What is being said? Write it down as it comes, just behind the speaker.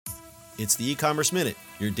It's the E-Commerce Minute,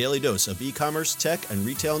 your daily dose of e-commerce, tech, and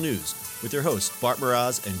retail news with your hosts Bart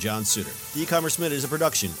Mraz and John Suter. The E-Commerce Minute is a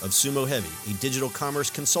production of Sumo Heavy, a digital commerce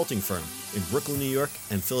consulting firm in Brooklyn, New York,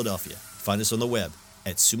 and Philadelphia. Find us on the web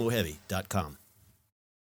at sumoheavy.com.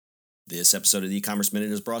 This episode of the E-Commerce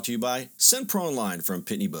Minute is brought to you by Send Pro Online from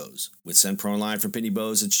Pitney Bowes. With Send Pro Online from Pitney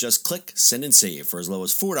Bowes, it's just click, send, and save for as low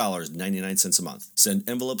as $4.99 a month. Send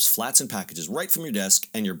envelopes, flats, and packages right from your desk,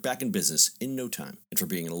 and you're back in business in no time. And for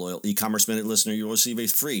being a loyal E-Commerce Minute listener, you'll receive a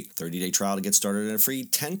free 30-day trial to get started and a free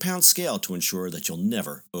 10-pound scale to ensure that you'll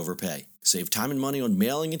never overpay. Save time and money on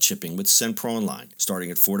mailing and shipping with Send Pro Online.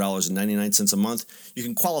 Starting at $4.99 a month, you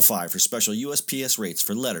can qualify for special USPS rates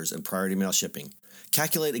for letters and priority mail shipping.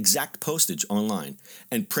 Calculate exact postage online,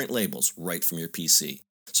 and print labels right from your PC.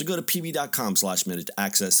 So go to pb.com/minute to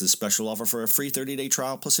access this special offer for a free 30-day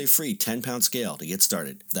trial plus a free 10-pound scale to get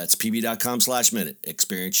started. That's pb.com/minute.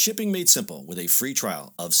 Experience shipping made simple with a free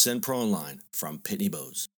trial of Send Pro Online from Pitney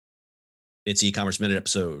Bowes. It's E-Commerce Minute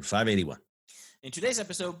episode 581. In today's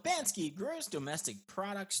episode, Banksy gross domestic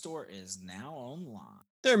product store is now online.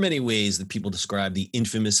 There are many ways that people describe the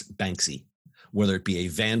infamous Banksy. Whether it be a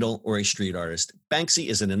vandal or a street artist, Banksy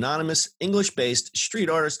is an anonymous, English-based street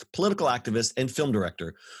artist, political activist, and film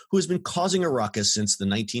director who has been causing a ruckus since the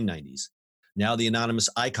 1990s. Now the anonymous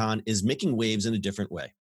icon is making waves in a different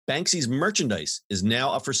way. Banksy's merchandise is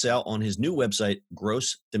now up for sale on his new website,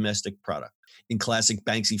 Gross Domestic Product. In classic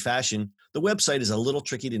Banksy fashion, the website is a little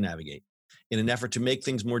tricky to navigate. In an effort to make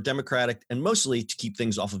things more democratic and mostly to keep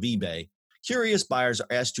things off of eBay, curious buyers are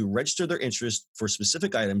asked to register their interest for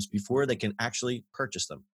specific items before they can actually purchase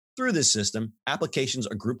them. Through this system, applications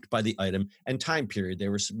are grouped by the item and time period they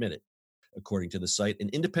were submitted. According to the site, an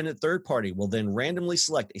independent third party will then randomly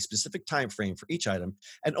select a specific time frame for each item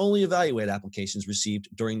and only evaluate applications received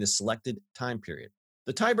during the selected time period.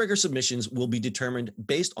 The tiebreaker submissions will be determined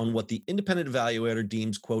based on what the independent evaluator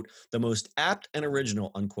deems, quote, the most apt and original,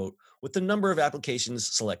 unquote, with the number of applications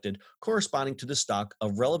selected corresponding to the stock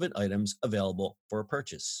of relevant items available for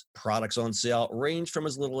purchase. Products on sale range from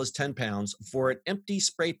as little as 10 pounds for an empty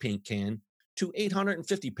spray paint can to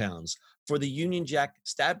 850 pounds for the Union Jack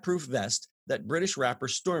stab-proof vest that British rapper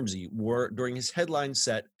Stormzy wore during his headline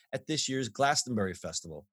set at this year's Glastonbury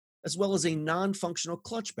Festival, as well as a non-functional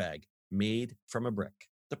clutch bag made from a brick.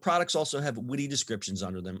 The products also have witty descriptions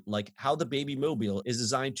under them, like how the baby mobile is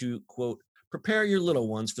designed to, quote, prepare your little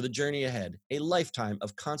ones for the journey ahead, a lifetime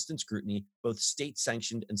of constant scrutiny, both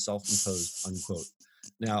state-sanctioned and self-imposed, unquote.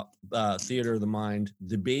 Now, theater of the mind,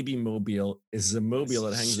 the baby mobile is a mobile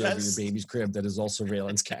that hangs over your baby's crib that is all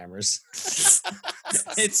surveillance cameras.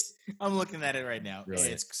 I'm looking at it right now. Right.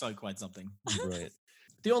 It's quite something. Right.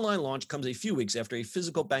 The online launch comes a few weeks after a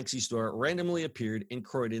physical Banksy store randomly appeared in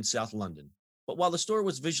Croydon, South London. But while the store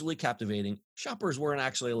was visually captivating, shoppers weren't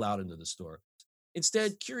actually allowed into the store.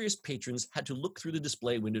 Instead, curious patrons had to look through the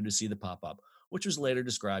display window to see the pop-up, which was later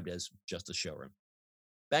described as just a showroom.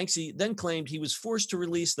 Banksy then claimed he was forced to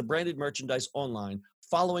release the branded merchandise online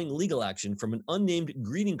following legal action from an unnamed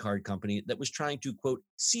greeting card company that was trying to, quote,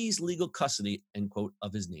 seize legal custody, end quote,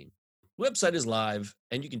 of his name. The website is live,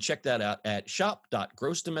 and you can check that out at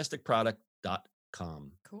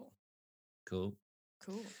shop.grossdomesticproduct.com. Cool.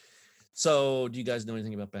 So, do you guys know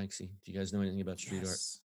anything about Banksy? Do you guys know anything about street art?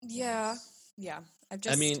 Yeah.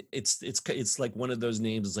 I mean, it's like one of those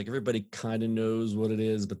names. It's like everybody kind of knows what it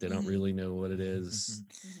is, but they don't really know what it is.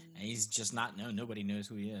 And he's just not known. Nobody knows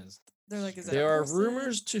who he is. They're like, there are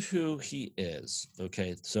rumors to who he is.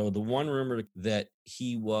 Okay, so the one rumor that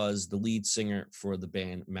he was the lead singer for the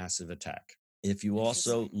band Massive Attack. If you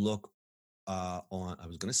also look on, I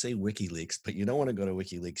was going to say WikiLeaks, but you don't want to go to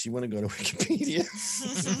WikiLeaks. You want to go to Wikipedia.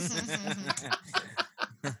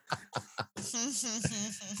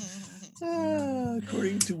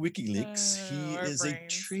 According to WikiLeaks, he is a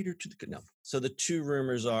traitor to the... No. So the two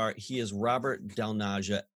rumors are he is Robert Del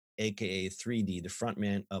Naja, a.k.a. 3D, the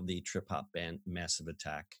frontman of the trip-hop band Massive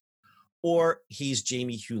Attack. Or he's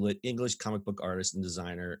Jamie Hewlett, English comic book artist and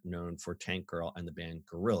designer known for Tank Girl and the band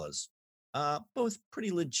Gorillaz. Both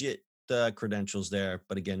pretty legit credentials there,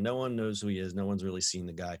 but again, no one knows who he is. No one's really seen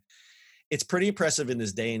the guy. It's pretty impressive in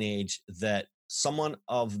this day and age that someone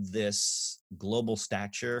of this global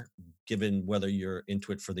stature, given whether you're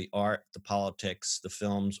into it for the art, the politics, the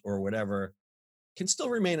films, or whatever, can still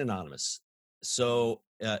remain anonymous. So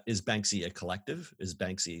is Banksy a collective? Is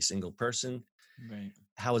Banksy a single person? Right.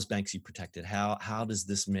 How is Banksy protected? How does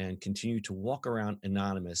this man continue to walk around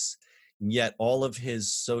anonymous, yet all of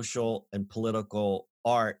his social and political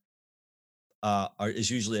art is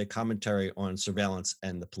usually a commentary on surveillance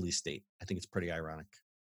and the police state? I think it's pretty ironic.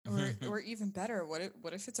 Or even better,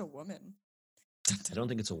 what if it's a woman? I don't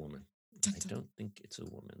think it's a woman. I don't think it's a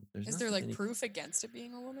woman. Is there like proof against it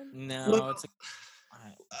being a woman? No, Well, it's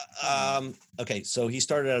okay, so he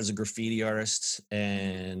started out as a graffiti artist,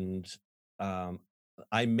 and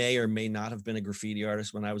I may or may not have been a graffiti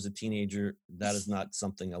artist when I was a teenager. That is not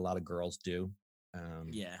something a lot of girls do.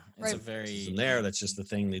 yeah, it's Right. a very There, that's just the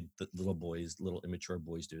thing that little immature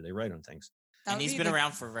boys do. They write on things. That and would he's be been the-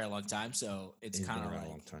 around for a very long time, so it's He's been kind of around a like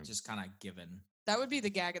long time. just kind of given. That would be the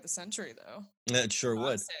gag of the century, though. It sure I'm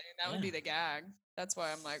would. saying that would be the gag. That's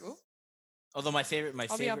why I'm like, ooh, Although my favorite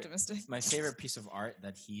I'll be optimistic. my favorite piece of art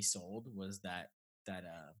that he sold was that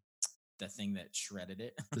thing that shredded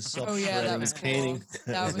it. The Oh yeah, that was painting.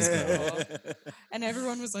 cool. That was cool. And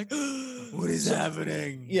everyone was like, What is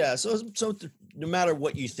happening? Yeah, so no matter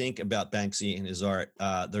what you think about Banksy and his art,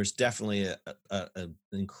 there's definitely an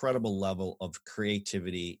incredible level of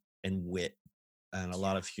creativity and wit and a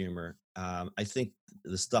lot of humor. I think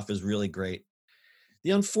the stuff is really great.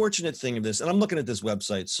 The unfortunate thing of this, and I'm looking at this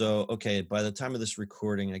website, so okay, by the time of this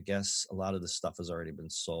recording, I guess a lot of this stuff has already been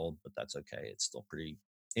sold, but that's okay. It's still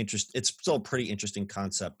It's still a pretty interesting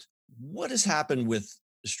concept. What has happened with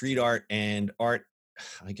street art and art,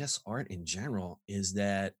 I guess art in general, is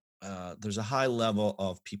that there's a high level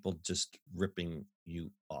of people just ripping you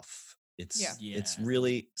off. It's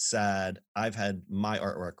really sad. I've had my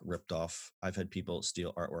artwork ripped off. I've had people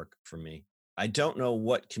steal artwork from me. I don't know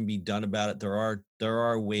what can be done about it. There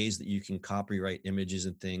are ways that you can copyright images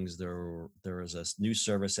and things. There is a new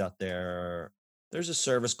service out there. There's a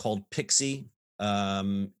service called Pixie.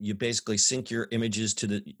 You basically sync your images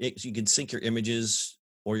you can sync your images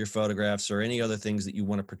or your photographs or any other things that you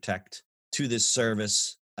want to protect to this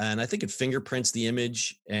service. And I think it fingerprints the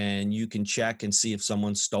image, and you can check and see if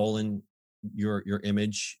someone's stolen your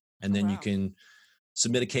image, and then you can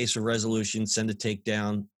submit a case for resolution, send a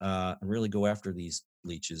takedown, and really go after these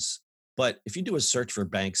leeches. But if you do a search for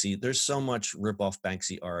Banksy, there's so much rip-off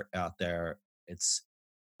Banksy art out there.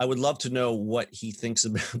 I would love to know what he thinks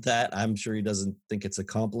about that. I'm sure he doesn't think it's a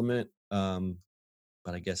compliment,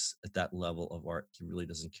 but I guess at that level of art, he really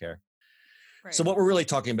doesn't care. right. So what we're really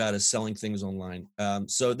talking about is selling things online.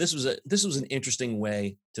 So this was an interesting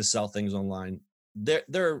way to sell things online.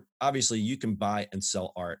 There obviously you can buy and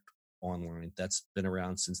sell art online. That's been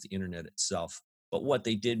around since the internet itself. But what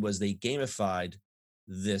they did was they gamified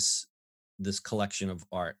this collection of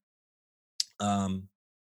art.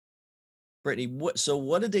 Brittany,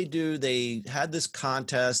 what did they do? They had this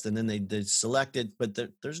contest, and then they selected, but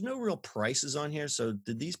there's no real prices on here. So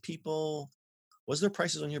did these people? Was there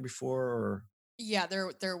prices on here before? Or? Yeah,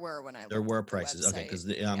 there were when I There looked were at the prices. Okay, website.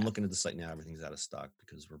 because I'm looking at the site now. Everything's out of stock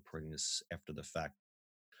because we're putting this after the fact.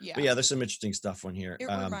 Yeah. But yeah, there's some interesting stuff on here. It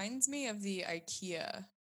reminds me of the IKEA.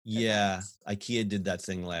 Yeah, event, IKEA did that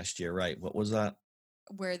thing last year, right? What was that?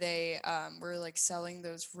 where they were like selling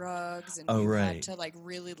those rugs, and Oh, you right. had to like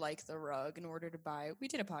really like the rug in order to buy it. We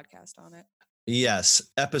did a podcast on it. Yes,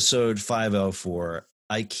 episode 504.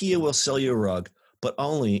 IKEA will sell you a rug, but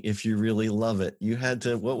only if you really love it. You had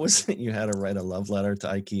to, what was it? You had to write a love letter to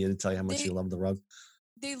IKEA to tell you how much you love the rug.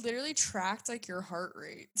 They literally tracked like your heart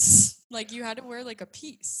rates. Like you had to wear like a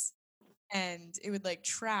piece, and it would like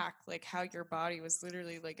track like how your body was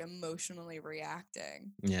literally like emotionally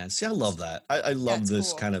reacting. Yeah, see, I love that. I love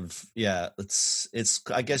this cool. kind of, it's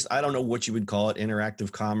I guess I don't know what you would call it,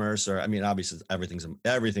 interactive commerce, or I mean, obviously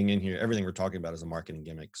everything in here, everything we're talking about is a marketing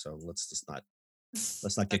gimmick. So let's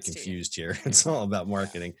not get confused here. It's all about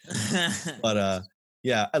marketing. But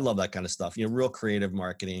yeah, I love that kind of stuff. Real creative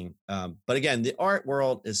marketing. But again, the art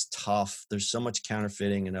world is tough. There's so much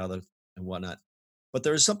counterfeiting and whatnot. But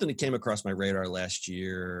there was something that came across my radar last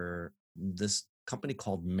year. This company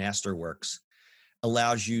called Masterworks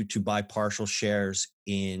allows you to buy partial shares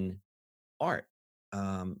in art.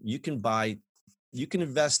 You can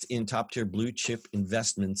invest in top tier blue chip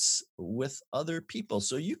investments with other people.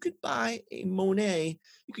 So you could buy a Monet.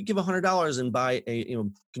 You could give $100 and buy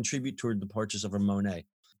contribute toward the purchase of a Monet.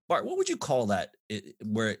 Bart, what would you call that?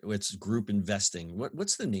 Where it's group investing?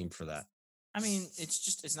 What's the name for that? I mean,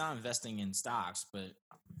 it's not investing in stocks, but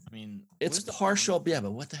I mean, it's partial. Yeah,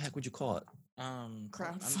 but what the heck would you call it?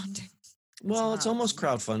 Crowdfunding. Well, it's almost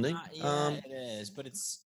crowdfunding. It is, but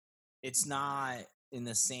it's not in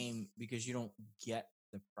the same, because you don't get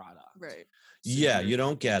the product. Right. So yeah, you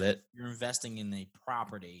don't get it. You're investing in a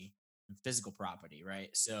property, physical property, right?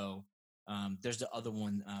 So there's the other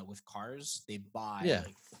one with cars. They buy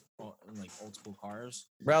like old school cars.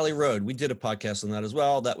 Rally Road. We did a podcast on that as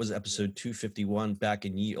well. That was episode 251 back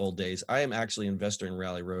in ye old days. I am actually an investor in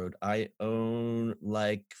Rally Road. I own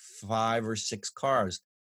like 5 or 6 cars.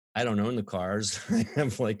 I don't own the cars. I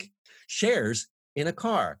have like shares in a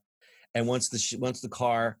car. And once the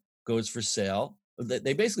car goes for sale.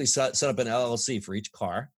 They basically set up an LLC for each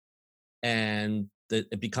car, and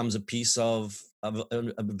it becomes a piece of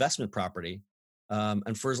an investment property.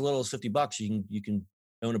 And for as little as $50, you can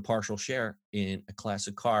own a partial share in a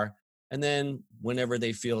classic car. And then whenever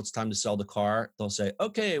they feel it's time to sell the car, they'll say,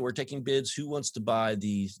 "Okay, we're taking bids. Who wants to buy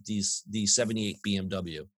the 78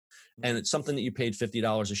 BMW?" And it's something that you paid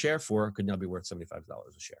 $50 a share for could now be worth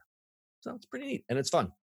 $75 a share. So it's pretty neat, and it's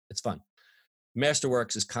fun. It's fun.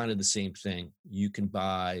 Masterworks is kind of the same thing. You can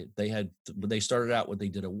buy. They started out with they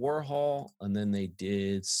did a Warhol, and then they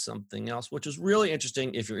did something else, which is really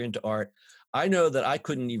interesting if you're into art. I know that I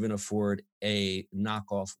couldn't even afford a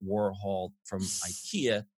knockoff Warhol from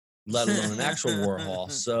IKEA, let alone an actual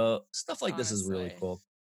Warhol. So stuff like this is really cool.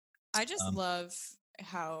 I just love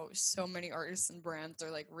how so many artists and brands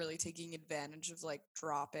are like really taking advantage of like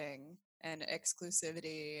dropping and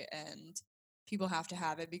exclusivity, and people have to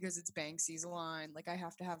have it because it's Banksy's line. Like I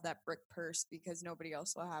have to have that brick purse because nobody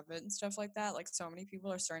else will have it and stuff like that. Like so many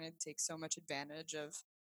people are starting to take so much advantage of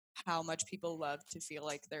how much people love to feel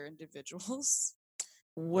like they're individuals.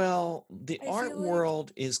 Well, the art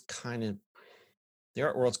world's kind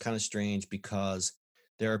of strange because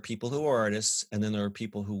there are people who are artists, and then there are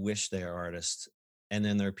people who wish they are artists, and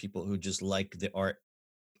then there are people who just like the art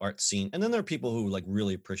scene, and then there are people who like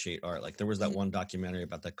really appreciate art. Like there was that one documentary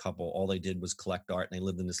about that couple. All they did was collect art, and they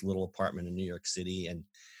lived in this little apartment in New York City, and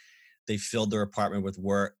they filled their apartment with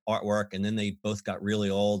artwork, and then they both got really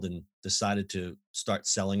old and decided to start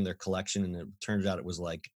selling their collection. And it turns out it was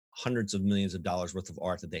like hundreds of millions of dollars worth of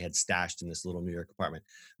art that they had stashed in this little New York apartment.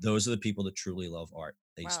 Those are the people that truly love art.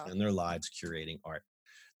 They spend their lives curating art.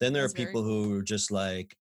 Then there are people who are just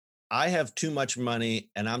like, I have too much money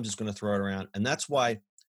and I'm just going to throw it around. And that's why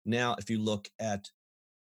now, if you look at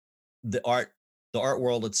the art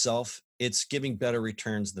world itself, it's giving better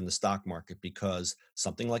returns than the stock market, because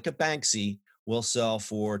something like a Banksy will sell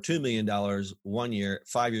for $2 million 1 year.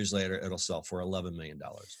 5 years later, it'll sell for $11 million.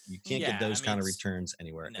 You can't get those kind of returns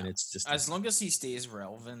anywhere. No. And it's just as long as he stays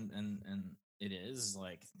relevant and it is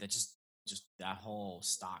like that, just that whole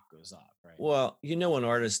stock goes up, right? Well, when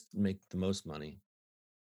artists make the most money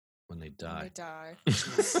when they die. When they die.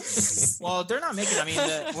 Well, they're not making. I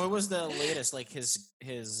mean, what was the latest? Like his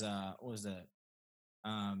what was the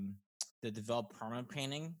developed permanent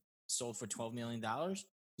painting sold for $12 million.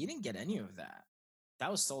 He didn't get any of that. That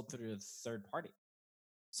was sold through a third party.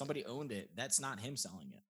 Somebody owned it. That's not him selling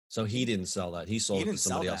it. So he didn't sell that. He sold it to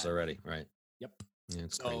somebody else already, right? Yep. Yeah,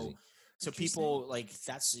 it's crazy. So people like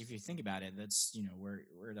that's, if you think about it, that's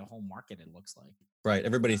where the whole market it looks like. Right.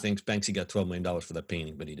 Everybody thinks Banksy got $12 million for that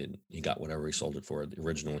painting, but he didn't. He got whatever he sold it for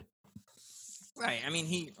originally. Right. I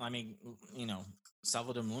mean,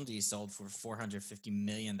 Salvador Mundi sold for $450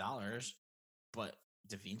 million, but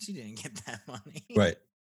Da Vinci didn't get that money. Right.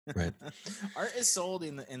 Right. Art is sold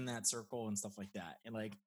in that circle and stuff like that. And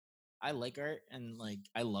like, I like art, and like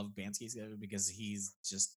I love Bansky's because he's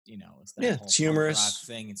just it's that whole it's humorous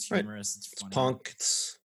thing. It's humorous. Right. It's funny. Punk.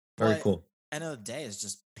 It's very cool. End of the day, it's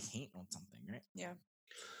just paint on something, right? Yeah.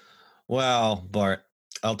 Well, Bart,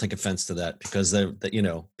 I'll take offense to that, because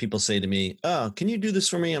people say to me, "Oh, can you do this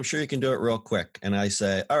for me? I'm sure you can do it real quick." And I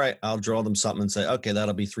say, "All right, I'll draw them something and say, okay,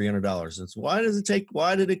 that'll be $300." It's why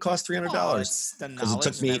did it cost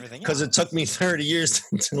 $300? Because it took me 30 years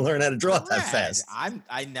to learn how to draw that fast.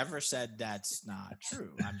 I never said that's not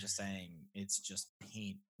true. I'm just saying it's just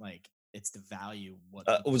paint. Like, it's the value.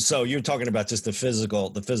 So you're talking about just the physical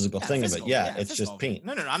thing of it. Yeah, it's just paint.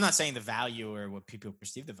 No. I'm not saying the value or what people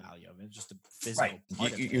perceive the value of it. It's just the physical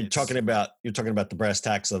part you're talking about the brass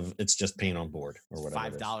tacks of it's just paint on board or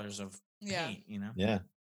whatever. $5 of paint, Yeah.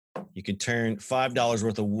 You can turn $5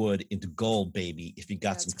 worth of wood into gold, baby, if you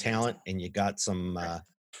got some talent and you got some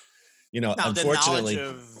now, unfortunately,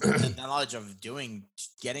 the knowledge of getting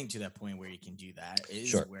to that point where you can do that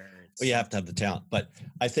is where it's... Well, you have to have the talent. But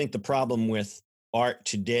I think the problem with art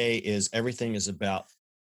today is everything is about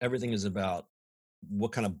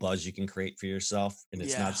what kind of buzz you can create for yourself. And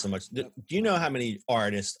it's not so much. Do you know how many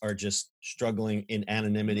artists are just struggling in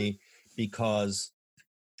anonymity because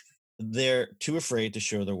they're too afraid to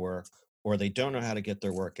show their work, or they don't know how to get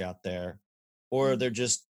their work out there, or they're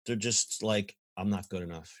just like, I'm not good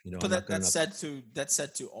enough. But that's said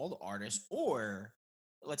to all the artists, or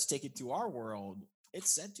let's take it to our world. It's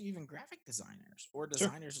said to even graphic designers or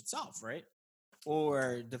designers itself, right?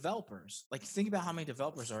 Or developers. Like, think about how many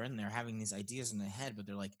developers are in there having these ideas in their head, but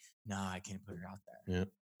they're like, "Nah, I can't put it out there." Yeah.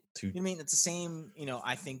 You know what I mean? It's the same.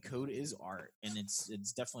 I think code is art, and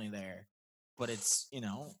it's definitely there. But it's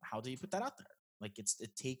how do you put that out there? Like, it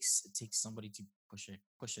takes somebody to push it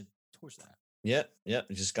towards that. Yeah. You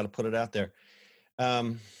just got to put it out there.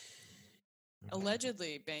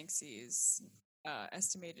 Allegedly, Banksy's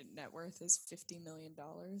estimated net worth is $50 million.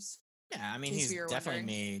 Yeah, I mean, In case he we were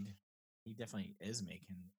definitely wondering. is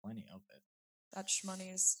making plenty of it. That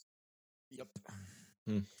shmoney's. Yep.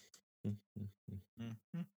 Mm-hmm.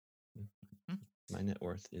 My net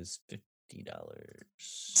worth is $50.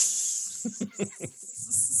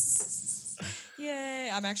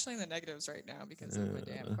 Yay! I'm actually in the negatives right now because of my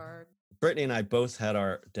damn card. Brittany and I both had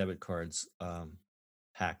our debit cards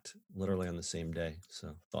hacked literally on the same day.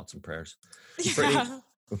 So thoughts and prayers. Yeah.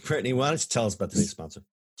 Brittany, why don't you tell us about today's sponsor?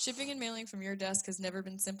 Shipping and mailing from your desk has never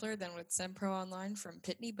been simpler than with SendPro Online from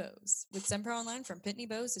Pitney Bowes. With SendPro Online from Pitney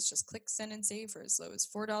Bowes, it's just click, send, and save for as low as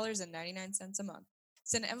 $4.99 a month.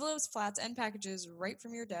 Send envelopes, flats, and packages right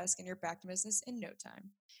from your desk and you're back to business in no time.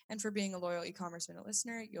 And for being a loyal e-commerce minute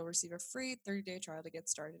listener, you'll receive a free 30-day trial to get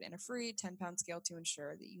started and a free 10-pound scale to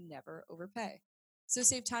ensure that you never overpay. So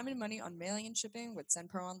save time and money on mailing and shipping with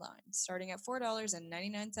SendPro Online. Starting at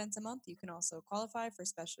 $4.99 a month, you can also qualify for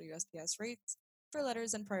special USPS rates for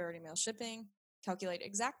letters and priority mail shipping, calculate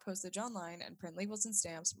exact postage online, and print labels and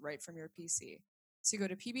stamps right from your PC. So go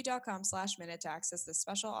to pb.com/minute to access this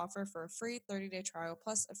special offer for a free 30-day trial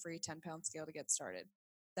plus a free 10-pound scale to get started.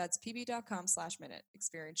 That's pb.com/minute.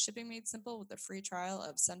 Experience shipping made simple with a free trial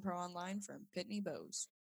of SendPro Online from Pitney Bowes.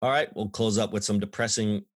 All right, we'll close up with some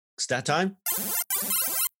depressing stat time.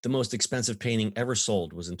 The most expensive painting ever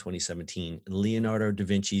sold was in 2017. Leonardo da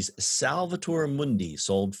Vinci's Salvator Mundi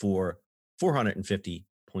sold for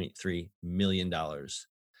 $450.3 million.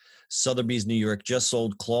 Sotheby's New York just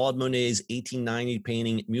sold Claude Monet's 1890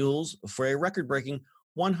 painting Mules for a record-breaking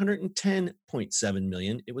 $110.7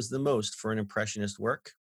 million. It was the most for an impressionist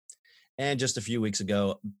work. And just a few weeks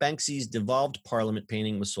ago, Banksy's Devolved Parliament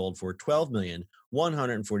painting was sold for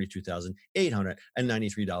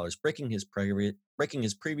 $12,142,893, breaking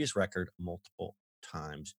his previous record multiple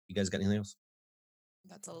times. You guys got anything else?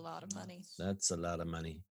 That's a lot of money. That's a lot of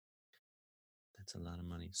money. That's a lot of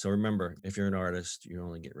money. So remember, if you're an artist, you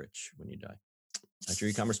only get rich when you die. That's your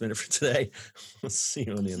e-commerce minute for today. We'll see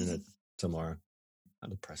you on the internet tomorrow. How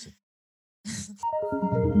depressing.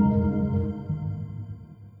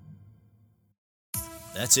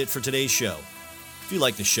 That's it for today's show. If you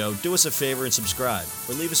like the show, do us a favor and subscribe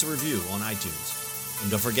or leave us a review on iTunes. And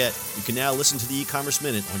don't forget, you can now listen to the e-commerce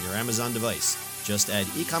minute on your Amazon device. Just add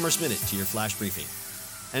e-commerce minute to your flash briefing.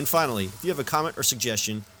 And finally, if you have a comment or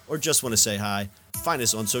suggestion or just want to say hi, find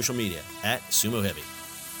us on social media @Sumo Heavy.